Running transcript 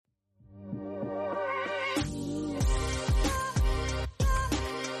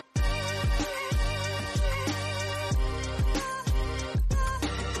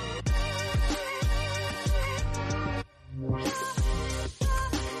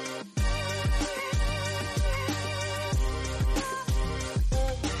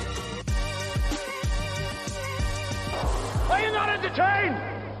entertained?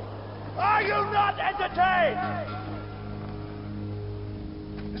 Are you not entertained?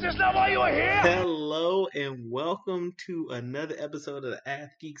 Is this not why you are here? Hello and welcome to another episode of the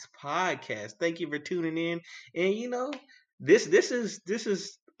Ath Geeks podcast. Thank you for tuning in. And this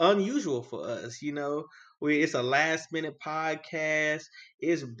is unusual for us. It's a last minute podcast.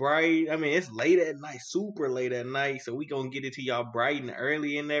 It's bright. I mean, it's late at night, super late at night. So we gonna get it to y'all bright and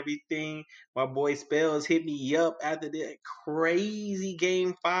early and everything. My boy Spells hit me up after that crazy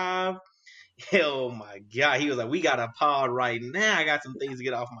game 5. Oh my God. He was like, we got a pod right now. I got some things to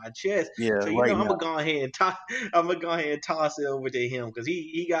get off my chest. Yeah, So, right I'm now. gonna go ahead and toss it over to him because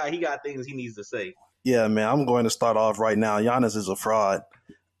he got things he needs to say. Yeah, man, I'm going to start off right now. Giannis is a fraud.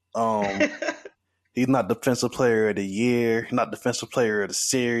 He's not defensive player of the year, not defensive player of the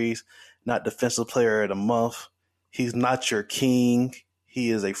series, not defensive player of the month. He's not your king. He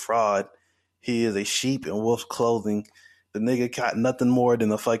is a fraud. He is a sheep in wolf's clothing. The nigga got nothing more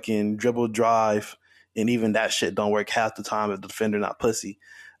than a fucking dribble drive, and even that shit don't work half the time if the defender not pussy.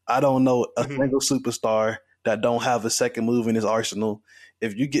 I don't know a single superstar that don't have a second move in his arsenal.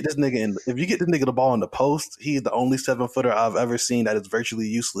 If you get this nigga the ball in the post, he's the only 7-footer I've ever seen that is virtually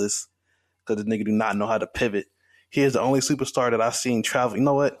useless because the nigga do not know how to pivot. He is the only superstar that I've seen travel. You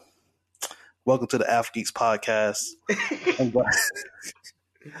know what? Welcome to the Ath Geeks podcast.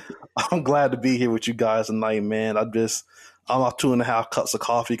 I'm glad to be here with you guys tonight, man. I'm off 2.5 cups of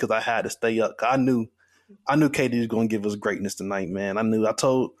coffee because I had to stay up. I knew KD was going to give us greatness tonight, man. I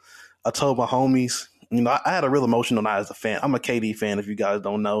told my homies. I had a real emotional night as a fan. I'm a KD fan, if you guys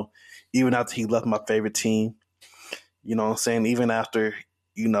don't know. Even after he left my favorite team, you know what I'm saying? Even after,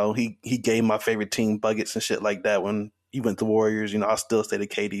 he gave my favorite team buckets and shit like that when he went to Warriors, I still stayed a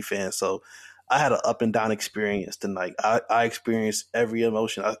KD fan. So I had an up and down experience tonight. I experienced every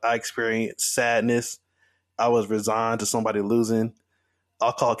emotion. I experienced sadness. I was resigned to somebody losing.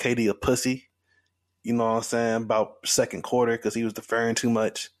 I'll call KD a pussy, you know what I'm saying, about second quarter because he was deferring too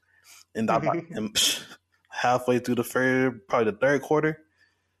much. And halfway through probably the third quarter,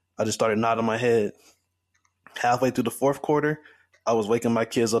 I just started nodding my head. Halfway through the fourth quarter, I was waking my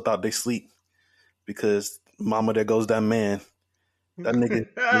kids up out their sleep because, mama, there goes that man. That nigga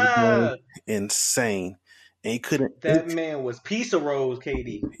was going insane. And he couldn't. That man was piece of rose,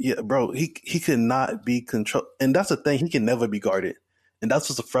 KD. Yeah, bro, he could not be controlled. And that's the thing, he can never be guarded. And that's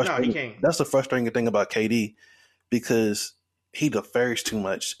what's the frustrating. No, he can't. That's the frustrating thing about KD because he defers too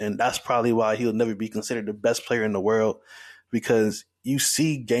much, and that's probably why he'll never be considered the best player in the world because you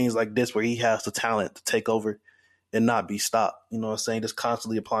see games like this where he has the talent to take over and not be stopped. You know what I'm saying? Just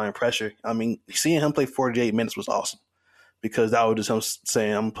constantly applying pressure. I mean, seeing him play 48 minutes was awesome because that was just him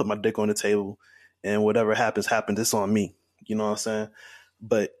saying, I'm going to put my dick on the table and whatever happens, it's on me. You know what I'm saying?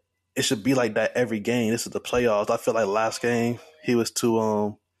 But it should be like that every game. This is the playoffs. I feel like last game he was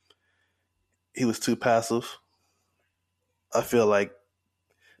too passive. I feel like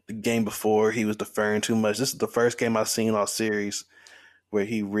the game before he was deferring too much. This is the first game I've seen all series where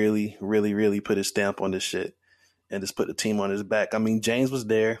he really, really, really put his stamp on this shit and just put the team on his back. I mean, James was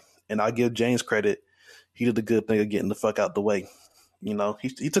there, and I give James credit. He did the good thing of getting the fuck out the way.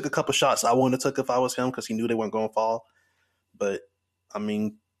 He took a couple shots I wouldn't have took if I was him because he knew they weren't going to fall. But, I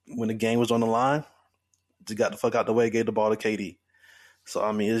mean, when the game was on the line, he got the fuck out the way, gave the ball to KD. So,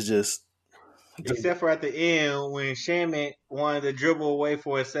 I mean, it's just... Except for at the end when Shamet wanted to dribble away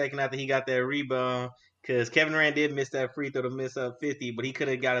for a second after he got that rebound because Kevin Durant did miss that free throw to miss up 50, but he could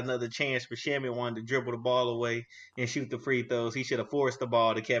have got another chance for Shamet wanted to dribble the ball away and shoot the free throws. He should have forced the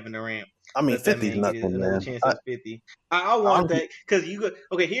ball to Kevin Durant. I mean, 50 is nothing, another man. chance at 50. I want that because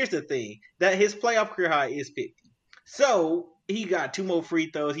okay, here's the thing. That his playoff career high is 50. So he got 2 more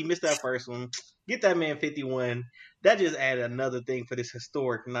free throws. He missed that first one. Get that man 51. That just added another thing for this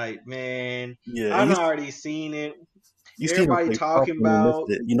historic night, man. Yeah, I've already seen it. Everybody talking about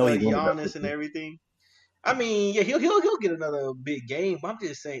Giannis and everything. I mean, yeah, he'll get another big game. But I'm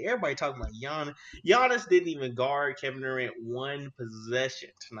just saying, everybody talking about Giannis. Giannis didn't even guard Kevin Durant one possession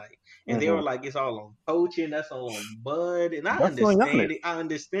tonight, and they were like, "It's all on coaching. That's all on Bud." And I understand it. I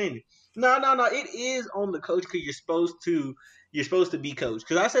understand it. No. It is on the coach because you're supposed to be coached.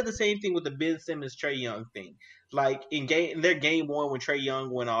 Because I said the same thing with the Ben Simmons Trae Young thing. Like in their game 1 when Trae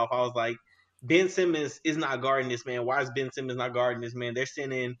Young went off, I was like, Ben Simmons is not guarding this man. Why is Ben Simmons not guarding this man? They're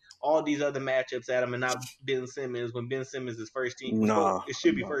sending all these other matchups at him and not Ben Simmons when Ben Simmons is first team. It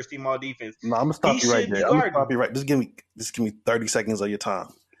should be first team all defense. No, I'm gonna stop you right there. I'm gonna stop you right. Just give me 30 seconds of your time.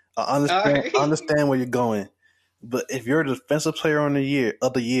 I understand where you're going, but if you're a defensive player of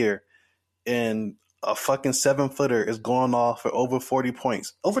the year, and a fucking 7-footer is going off for over 40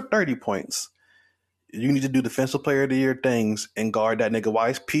 points, over 30 points, You need to do defensive player of the year things and guard that nigga. Why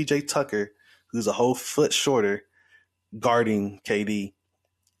is PJ Tucker, who's a whole foot shorter, guarding KD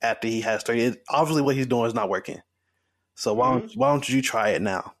after he has 30? Obviously, what he's doing is not working. So why don't you try it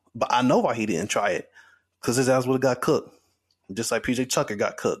now? But I know why he didn't try it, because his ass would have got cooked, just like PJ Tucker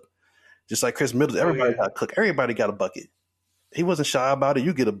got cooked, just like Chris Middleton. Everybody got cooked. Everybody got a bucket. He wasn't shy about it.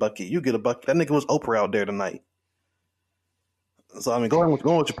 You get a bucket. You get a bucket. That nigga was Oprah out there tonight. So I mean, go on with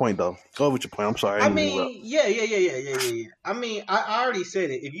your point though. Go on with your point. I'm sorry. I mean, yeah. I mean, I already said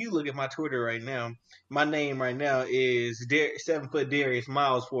it. If you look at my Twitter right now, my name right now is 7 foot Darius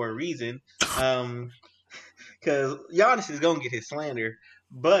Miles for a reason. Because Giannis is gonna get his slander.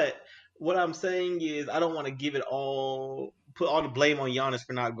 But what I'm saying is, I don't want to put all the blame on Giannis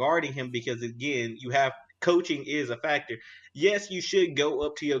for not guarding him, because again, coaching is a factor. Yes, you should go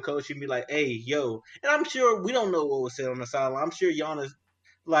up to your coach and be like, hey, yo. And I'm sure we don't know what was said on the sideline. I'm sure Giannis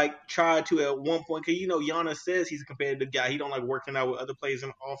tried to at one point, because Giannis says he's a competitive guy. He don't like working out with other players in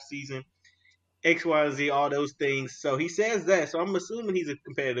the off season, X, Y, Z, all those things. So he says that. So I'm assuming he's a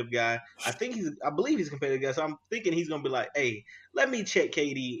competitive guy. I believe he's a competitive guy. So I'm thinking he's gonna be like, hey, let me check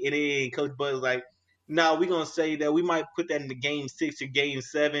KD. And then Coach Bud is like, no, we're gonna say that we might put that in the game 6 or game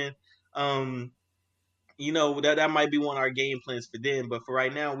 7. That might be one of our game plans for them, but for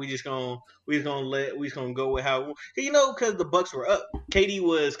right now, we just gonna go with how, because the Bucks were up. KD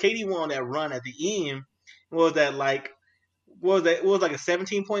won that run at the end. What was that? It was like a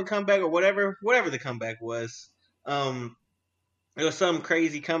 17-point comeback or whatever the comeback was. It was some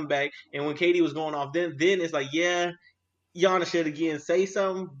crazy comeback, and when KD was going off, then it's like, yeah, Giannis should again say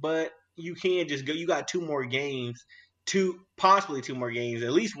something, but you can't just go. You got 2 more games. Possibly 2 more games,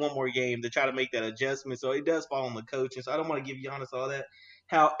 at least 1 more game to try to make that adjustment. So it does fall on the coaching. So I don't want to give Giannis all that.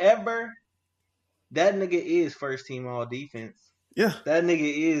 However, that nigga is first team all defense. Yeah. That nigga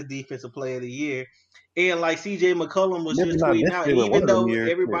is defensive player of the year. And like CJ McCollum was just tweeting out, even though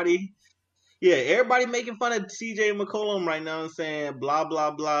everybody making fun of CJ McCollum right now and saying blah,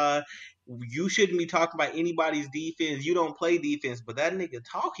 blah, blah. You shouldn't be talking about anybody's defense. You don't play defense. But that nigga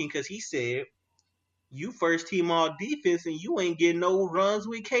talking because he said, you first team all defense and you ain't getting no runs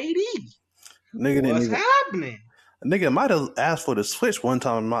with KD. What's happening? A nigga might have asked for the switch one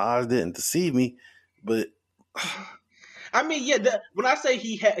time and my eyes didn't deceive me, but I mean, yeah, when I say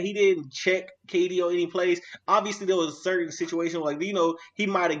he didn't check KD on any plays, obviously there was a certain situation like, he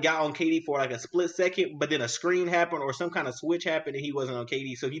might have got on KD for like a split second, but then a screen happened or some kind of switch happened and he wasn't on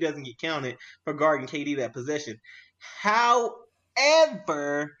KD, so he doesn't get counted for guarding KD that possession.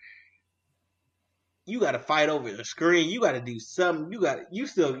 However, you got to fight over the screen. You got to do something. You got to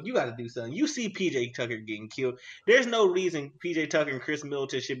do something. You see PJ Tucker getting killed. There's no reason PJ Tucker and Chris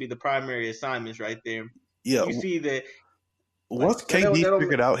Middleton should be the primary assignments right there. Yeah. You see that. Once KD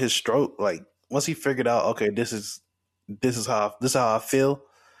figured out his stroke, once he figured out, okay, this is how I feel.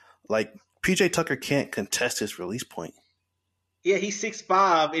 Like PJ Tucker can't contest his release point. Yeah, he's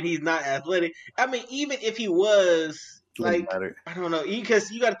 6'5" and he's not athletic. I mean, even if he was. I don't know,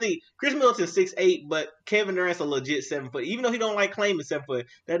 because you got to think Chris Middleton's 6'8", but Kevin Durant's a legit 7 foot. Even though he don't like claiming 7 foot,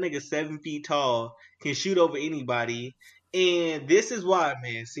 that nigga's 7 feet tall, can shoot over anybody. And this is why,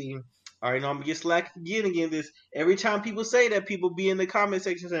 man. See, I already know I'm gonna get slack again. This every time people say that, people be in the comment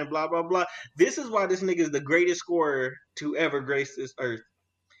section saying blah blah blah. This is why this nigga is the greatest scorer to ever grace this earth.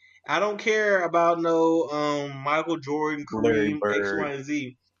 I don't care about no Michael Jordan, Kareem, X, Y, and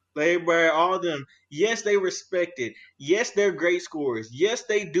Z. Larry Bird, all of them. Yes, they respected. Yes, they're great scorers. Yes,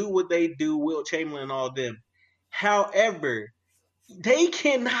 they do what they do. Wilt Chamberlain, all of them. However, they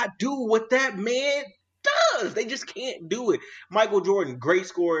cannot do what that man does. They just can't do it. Michael Jordan, great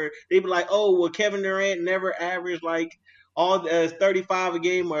scorer. They be like, oh, well, Kevin Durant never averaged like all 35 a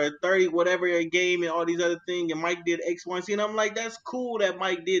game or 30 whatever a game and all these other things. And Mike did X, Y, and Z. And I'm like, that's cool that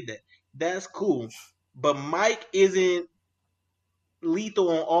Mike did that. That's cool. But Mike isn't lethal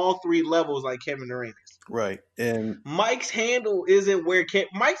on all 3 levels like Kevin Durant is. Right. And Mike's handle isn't where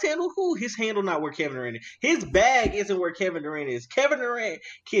Mike's handle his handle not where Kevin Durant is. His bag isn't where Kevin Durant is. Kevin Durant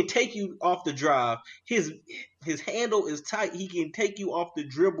can take you off the drive. His handle is tight. He can take you off the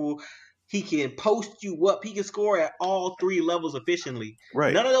dribble. He can post you up. He can score at all 3 levels efficiently.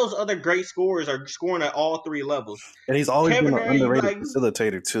 Right. None of those other great scorers are scoring at all 3 levels. And he's always been an underrated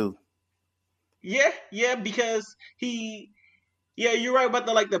facilitator too. Yeah, because yeah, you're right about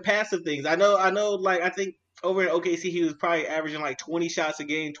the passive things. I know. I think over in OKC he was probably averaging 20 shots a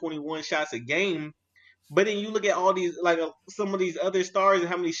game, 21 shots a game. But then you look at all these some of these other stars and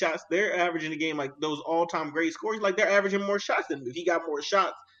how many shots they're averaging a game, like those all-time great scorers. Like they're averaging more shots than him. If he got more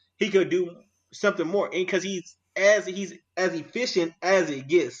shots, he could do something more. And because he's as efficient as it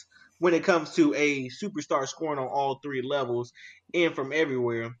gets. when it comes to a superstar scoring on all three levels and from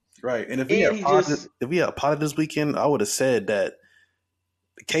everywhere. Right. And And he just if we had a pot this weekend, I would have said that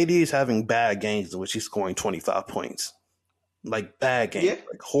KD is having bad games in which he's scoring 25 points. Like bad games,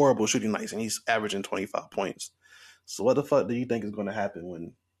 like horrible shooting nights, and he's averaging 25 points. So what the fuck do you think is going to happen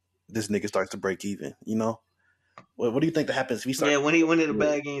when this nigga starts to break even? You know, what do you think that happens if he starts? Yeah, when the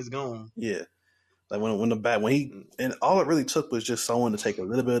bad game's gone. Yeah, like and all it really took was just someone to take a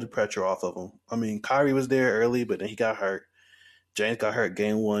little bit of the pressure off of him. I mean, Kyrie was there early, but then he got hurt. James got hurt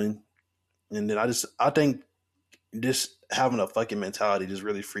game one, and then I think just having a fucking mentality just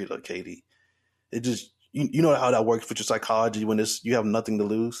really freed up KD. It just. You know how that works with your psychology when you have nothing to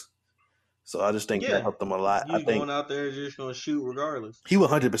lose. So I just think that helped him a lot. I think going out there just gonna shoot regardless. He will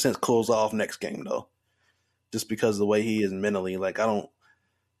 100% close off next game though, just because of the way he is mentally. Like I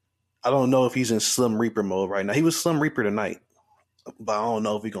don't know if he's in Slim Reaper mode right now. He was Slim Reaper tonight, but I don't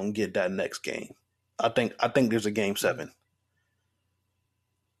know if he's gonna get that next game. I think there's a game 7.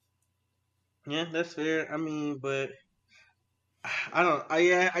 Yeah, that's fair. I mean, but.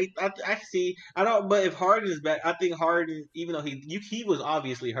 I see. I don't. But if Harden is back, I think Harden, even though he was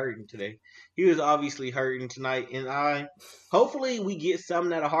obviously hurting today, he was obviously hurting tonight, and hopefully we get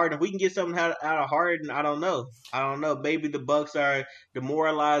something out of Harden. If we can get something out of Harden, I don't know. Maybe the Bucks are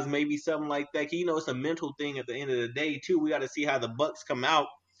demoralized, maybe something like that. You know, it's a mental thing at the end of the day too. We got to see how the Bucks come out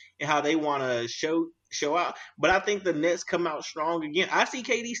and how they want to show out. But I think the Nets come out strong again. I see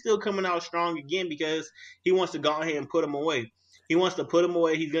KD still coming out strong again because he wants to go ahead and put them away. He wants to put them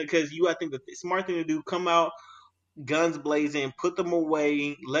away. He's gonna because I think the smart thing to do, come out guns blazing, put them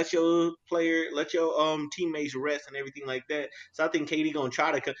away, let your teammates rest and everything like that. So I think KD gonna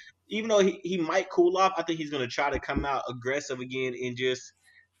try to, even though he might cool off, I think he's gonna try to come out aggressive again and just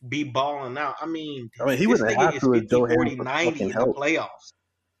be balling out. I mean he wouldn't have to 50, Joe 40, 90 in the playoffs.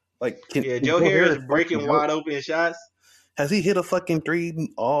 Like Joe Harris breaking wide open shots. Has he hit a fucking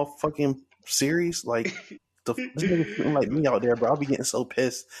 3 all fucking series? Like. This nigga shooting like me out there, bro. I'll be getting so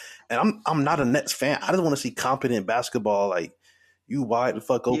pissed. And I'm not a Nets fan. I just want to see competent basketball. Like you wide the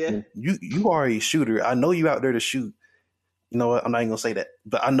fuck open. Yeah. You are a shooter. I know you out there to shoot. You know what? I'm not even gonna say that,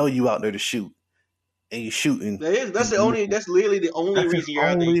 but I know you out there to shoot. And you're shooting. That's literally the only reason you're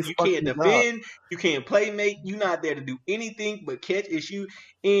out there. You can't defend, you can't play make, you're not there to do anything but catch and shoot.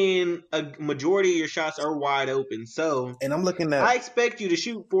 And a majority of your shots are wide open. So and I'm looking at I expect you to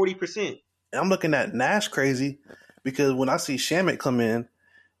shoot 40%. And I'm looking at Nash crazy because when I see Shamet come in,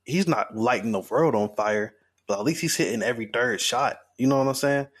 he's not lighting the world on fire, but at least he's hitting every third shot. You know what I'm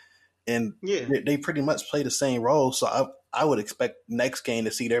saying? And they pretty much play the same role. So I would expect next game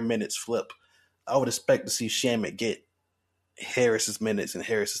to see their minutes flip. I would expect to see Shamet get Harris's minutes and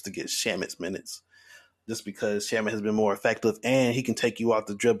Harris's to get Shamet's minutes. Just because Shamet has been more effective and he can take you off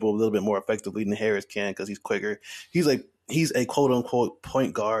the dribble a little bit more effectively than Harris can because he's quicker. He's a quote-unquote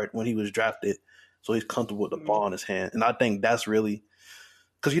point guard when he was drafted, so he's comfortable with the ball in his hand. And I think that's really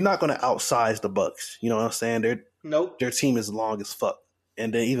 – because you're not going to outsize the Bucks. You know what I'm saying? Their team is long as fuck.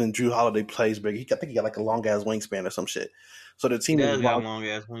 And then even Drew Holiday plays big. I think he got like a long-ass wingspan or some shit. So their team is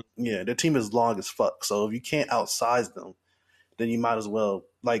long-ass wingspan. Yeah, their team is long as fuck. So if you can't outsize them, then you might as well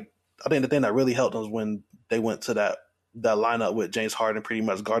 – like I think the thing that really helped them was when they went to that lineup with James Harden pretty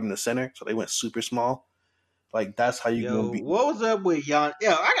much guarding the center. So they went super small. Like that's how you gonna be. What was up with Giannis?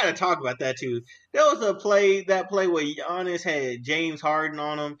 Yeah, I gotta talk about that too. There was that play where Giannis had James Harden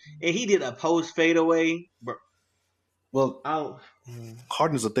on him, and he did a post fadeaway. Well,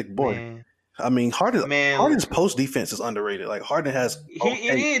 Harden's a thick boy. Man. I mean, Harden's post defense is underrated. Like Harden has.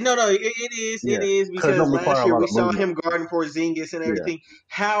 It is because last year we saw him guarding Porzingis and everything. Yeah.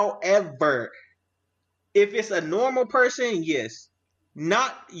 However, if it's a normal person, yes.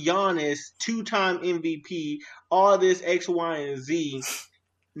 Not Giannis, 2-time MVP, all this X, Y, and Z.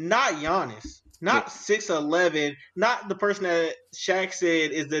 Not Giannis. Not 6'11", not the person that Shaq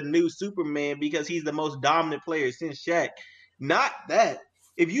said is the new Superman because he's the most dominant player since Shaq. Not that.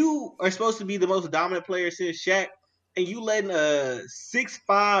 If you are supposed to be the most dominant player since Shaq and you letting a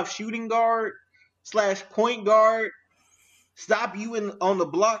 6'5" shooting guard / point guard stop you on the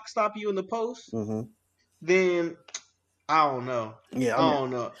block, stop you in the post, then I don't know. Yeah, I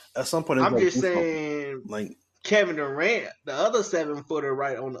don't know. At some point, I'm just saying, like Kevin Durant, the other 7-footer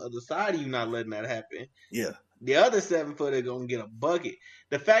right on the other side of you, not letting that happen. Yeah, the other 7-footer gonna get a bucket.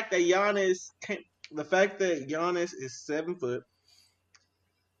 The fact that Giannis is 7 foot,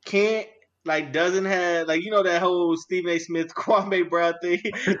 doesn't have that whole Stephen A. Smith, Kwame Brown thing.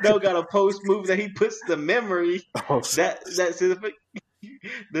 Got a post move that he puts the memory. The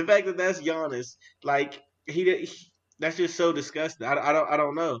fact that that's Giannis, That's just so disgusting. I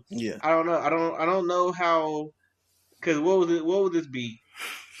don't know. Yeah. I don't know. I don't know how. Because what was it? What would this be?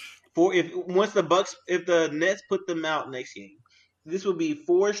 If the Nets put them out next game, this would be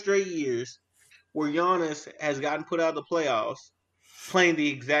 4 straight years where Giannis has gotten put out of the playoffs playing the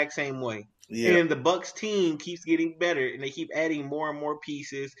exact same way. Yeah. And the Bucks team keeps getting better, and they keep adding more and more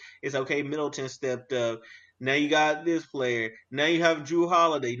pieces. It's okay. Middleton stepped up. Now you got this player. Now you have Drew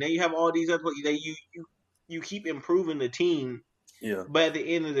Holiday. Now you have all these other players. You keep improving the team. Yeah. But at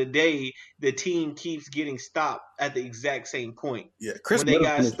the end of the day, the team keeps getting stopped at the exact same point. Yeah. Chris when they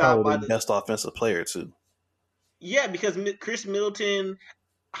Middleton got is stopped probably by the best offensive player too. Yeah, because Chris Middleton.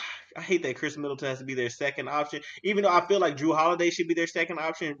 I hate that Chris Middleton has to be their second option. Even though I feel like Drew Holiday should be their second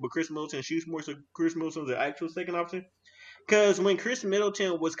option, but Chris Middleton shoots more, so Chris Middleton's their actual second option. Because when Chris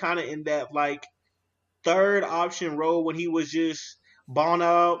Middleton was kind of in that like third option role when he was just balling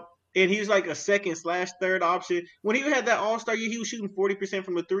out, and he was like a second/third option. When he had that All-Star year, he was shooting 40%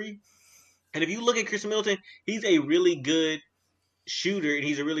 from the three. And if you look at Chris Middleton, he's a really good shooter, and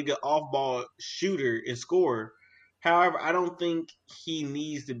he's a really good off-ball shooter and scorer. However, I don't think he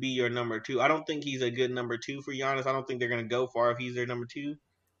needs to be your number two. I don't think he's a good number two for Giannis. I don't think they're going to go far if he's their number two.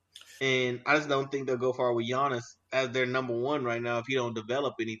 And I just don't think they'll go far with Giannis as their number one right now if he don't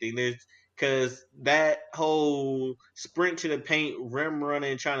develop anything. Because that whole sprint to the paint, rim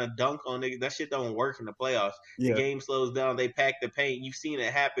running, trying to dunk on niggas, that shit don't work in the playoffs. Yeah. The game slows down. They pack the paint. You've seen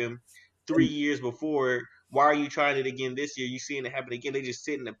it happen 3 years before. Why are you trying it again this year? You're seeing it happen again. They just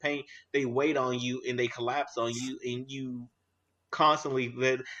sit in the paint. They wait on you, and they collapse on you, and you constantly.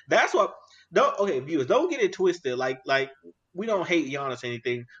 That's what. Viewers, don't get it twisted. Like we don't hate Giannis or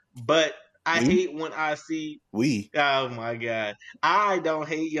anything, but I hate when I see. Oh my god, I don't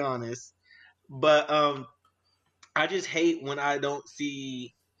hate Giannis, but I just hate when I don't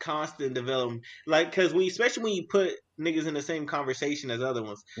see constant development. Like, because especially when you put niggas in the same conversation as other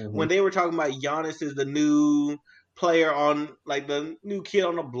ones. Mm-hmm. When they were talking about Giannis is the new player on, like, the new kid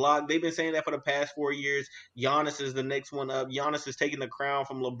on the block, they've been saying that for the past 4 years. Giannis is the next one up. Giannis is taking the crown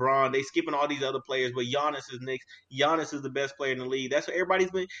from LeBron. They skipping all these other players, but Giannis is next. Giannis is the best player in the league. That's what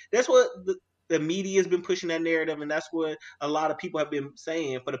everybody's been. That's what the media has been pushing that narrative, and that's what a lot of people have been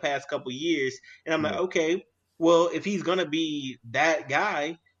saying for the past couple years. And I'm like, okay, well, if he's gonna be that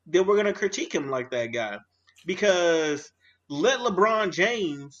guy, then we're gonna critique him like that guy. Because let LeBron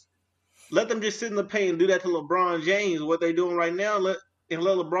James, let them just sit in the paint and do that to LeBron James, what they're doing right now, let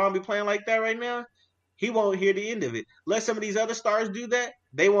LeBron be playing like that right now, he won't hear the end of it. Let some of these other stars do that,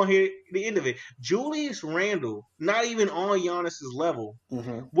 they won't hear the end of it. Julius Randle, not even on Giannis's level,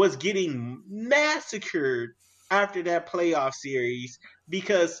 was getting massacred after that playoff series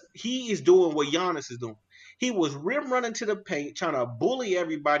because he is doing what Giannis is doing. He was rim running to the paint, trying to bully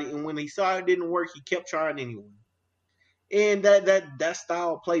everybody, and when he saw it didn't work, he kept trying anyway. And that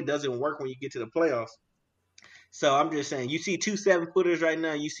style of play doesn't work when you get to the playoffs. So I'm just saying, you see 2 7-footers right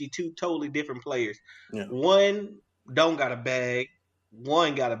now, you see 2 totally different players. Yeah. One don't got a bag,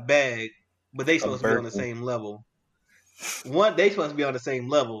 one got a bag, but they supposed to be on the same level. They supposed to be on the same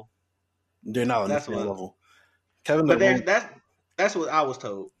level. They're not on the same level. Kevin Durant, that's what I was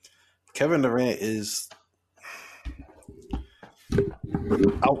told. Kevin Durant is.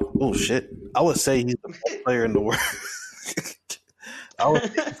 Oh shit! I would say he's the best player in the world. I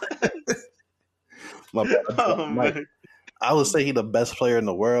would say he's the best player in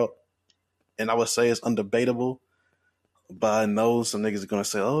the world, and I would say it's undebatable. But I know some niggas are gonna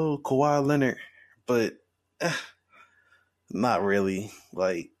say, "Oh, Kawhi Leonard," but not really.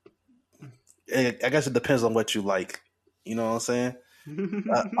 Like, I guess it depends on what you like. You know what I'm saying?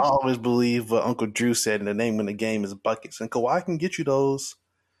 I always believe what Uncle Drew said, and the name of the game is buckets. And Kawhi can get you those,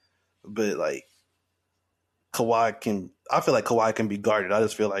 but like I feel like Kawhi can be guarded. I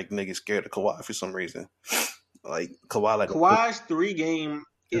just feel like niggas scared of Kawhi for some reason. Like Kawhi's 3 game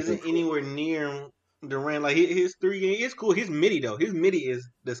isn't anywhere near Durant. Like his 3 game is cool. His midi is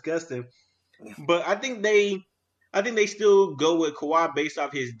disgusting. But I think they still go with Kawhi based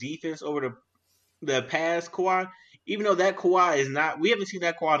off his defense over the past Kawhi. Even though that Kawhi is not, we haven't seen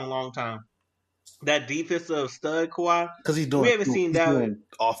that Kawhi in a long time. That defensive stud Kawhi, because he's doing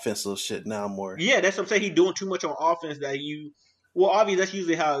offensive shit now more. Yeah, that's what I'm saying. He's doing too much on offense obviously that's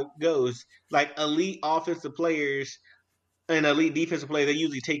usually how it goes. Like elite offensive players and elite defensive players, they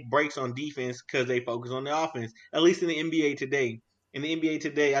usually take breaks on defense because they focus on the offense. At least in the NBA today. In the NBA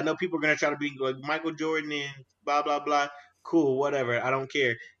today, I know people are gonna try to be like Michael Jordan and blah blah blah. Cool, whatever. I don't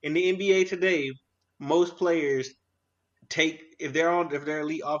care. In the NBA today, most players if they're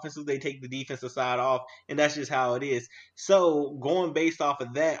elite offensive, they take the defensive side off, and that's just how it is. So going based off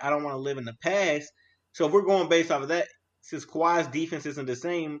of that, I don't want to live in the past. So if we're going based off of that, since Kawhi's defense isn't the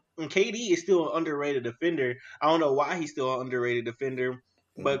same, and KD is still an underrated defender. I don't know why he's still an underrated defender,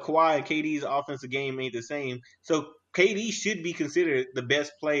 but Kawhi and KD's offensive game ain't the same. So KD should be considered the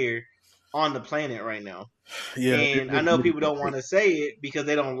best player on the planet right now. Yeah, and I know people don't want to say it because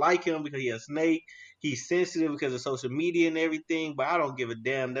they don't like him because he's a snake. He's sensitive because of social media and everything, but I don't give a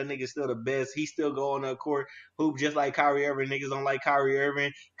damn. That nigga's still the best. He still go on the court, hoop just like Kyrie Irving. Niggas don't like Kyrie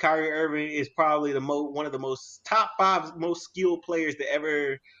Irving. Kyrie Irving is probably one of the most top 5 most skilled players to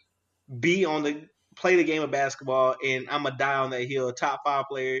ever be on the play the game of basketball, and I'm gonna die on that hill. Top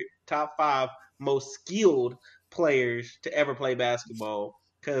 5 most skilled players to ever play basketball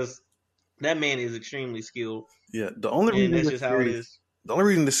because that man is extremely skilled. Yeah, the only reason that's just how it is. The only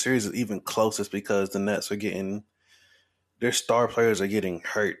reason this series is even close is because the Nets are getting their star players are getting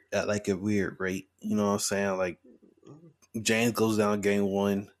hurt at like a weird rate. You know what I'm saying? Like James goes down game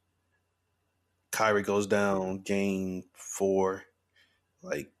 1, Kyrie goes down game 4.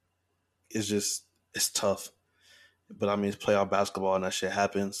 Like it's tough. But I mean, it's playoff basketball and that shit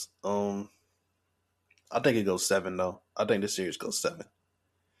happens. I think it goes 7 though. I think the series goes 7,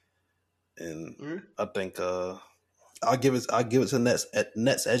 and I think I'll give it to Nets.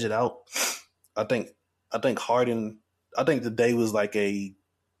 Nets edge it out. I think Harden. I think the day was like a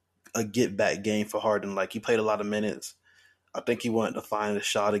get back game for Harden. Like he played a lot of minutes. I think he wanted to find a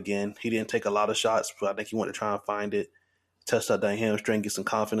shot again. He didn't take a lot of shots, but I think he wanted to try and find it, test out that hamstring, get some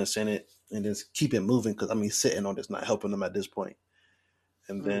confidence in it, and then keep it moving. Because I mean, sitting on it's not helping him at this point.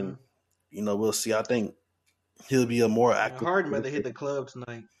 And then we'll see. I think he'll be a more active. Harden better hit the club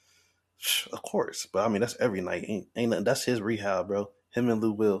tonight. Of course, but I mean that's every night. Ain't nothing. That's his rehab, bro. Him and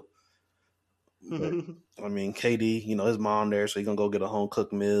Lou Will. But, I mean, KD, his mom there, so he's gonna go get a home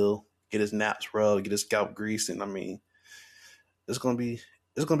cooked meal, get his naps rubbed, get his scalp greased, and I mean, it's gonna be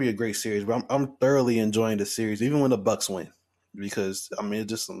a great series. But I'm thoroughly enjoying the series, even when the Bucks win, because I mean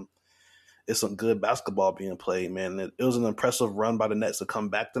it's some good basketball being played, man. It was an impressive run by the Nets to come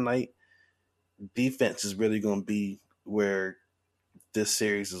back tonight. Defense is really gonna be where this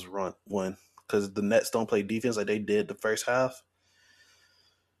series is won because the Nets don't play defense like they did the first half.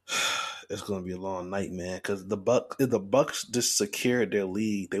 It's going to be a long night, man. Because if the Bucks just secured their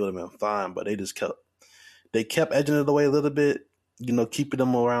lead, they would have been fine. But they kept edging it away a little bit, keeping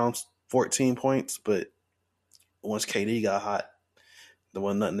them around 14 points. But once KD got hot, there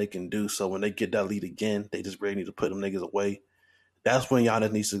wasn't nothing they can do. So when they get that lead again, they just really need to put them niggas away. That's when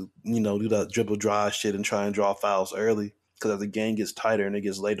Giannis needs to, do that dribble drive shit and try and draw fouls early. Because as the game gets tighter and it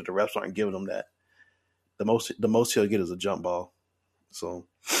gets later, the refs aren't giving them that. The most he'll get is a jump ball. So,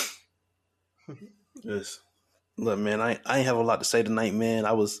 look, man, I ain't have a lot to say tonight, man.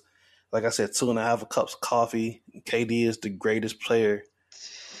 I was, like I said, 2.5 cups of coffee. KD is the greatest player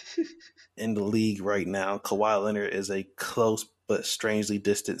in the league right now. Kawhi Leonard is a close but strangely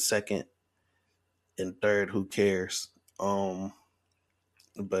distant second. And third, who cares?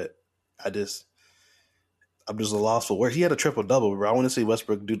 But I'm just a loss for words. He had a triple-double, bro. I want to see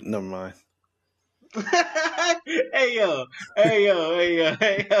Westbrook do. Never mind. Hey yo. I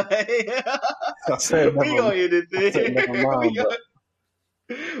said we gonna end it there.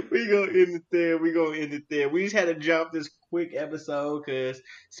 We gonna end it there. We just had to jump this quick episode because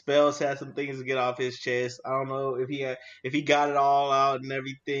Spells had some things to get off his chest. I don't know if he got it all out and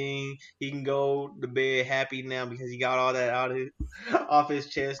everything. He can go to bed happy now because he got all that off his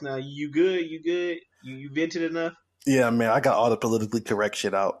chest. Now you good? You vented enough? Yeah, man. I got all the politically correct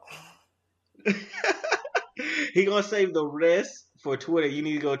shit out. He gonna save the rest for Twitter. You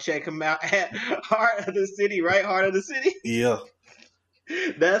need to go check him out at Heart of the City, right? Heart of the City. Yeah.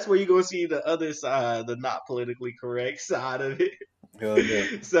 That's where you're gonna see the other side, the not politically correct side of it. Hell yeah.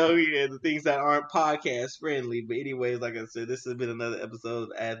 So yeah, the things that aren't podcast friendly. But anyways, like I said, this has been another episode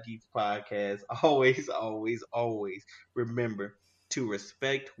of Ath Geeks Podcast. Always remember to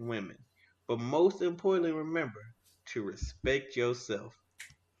respect women, but most importantly, remember to respect yourself.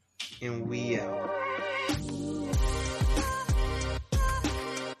 And we out.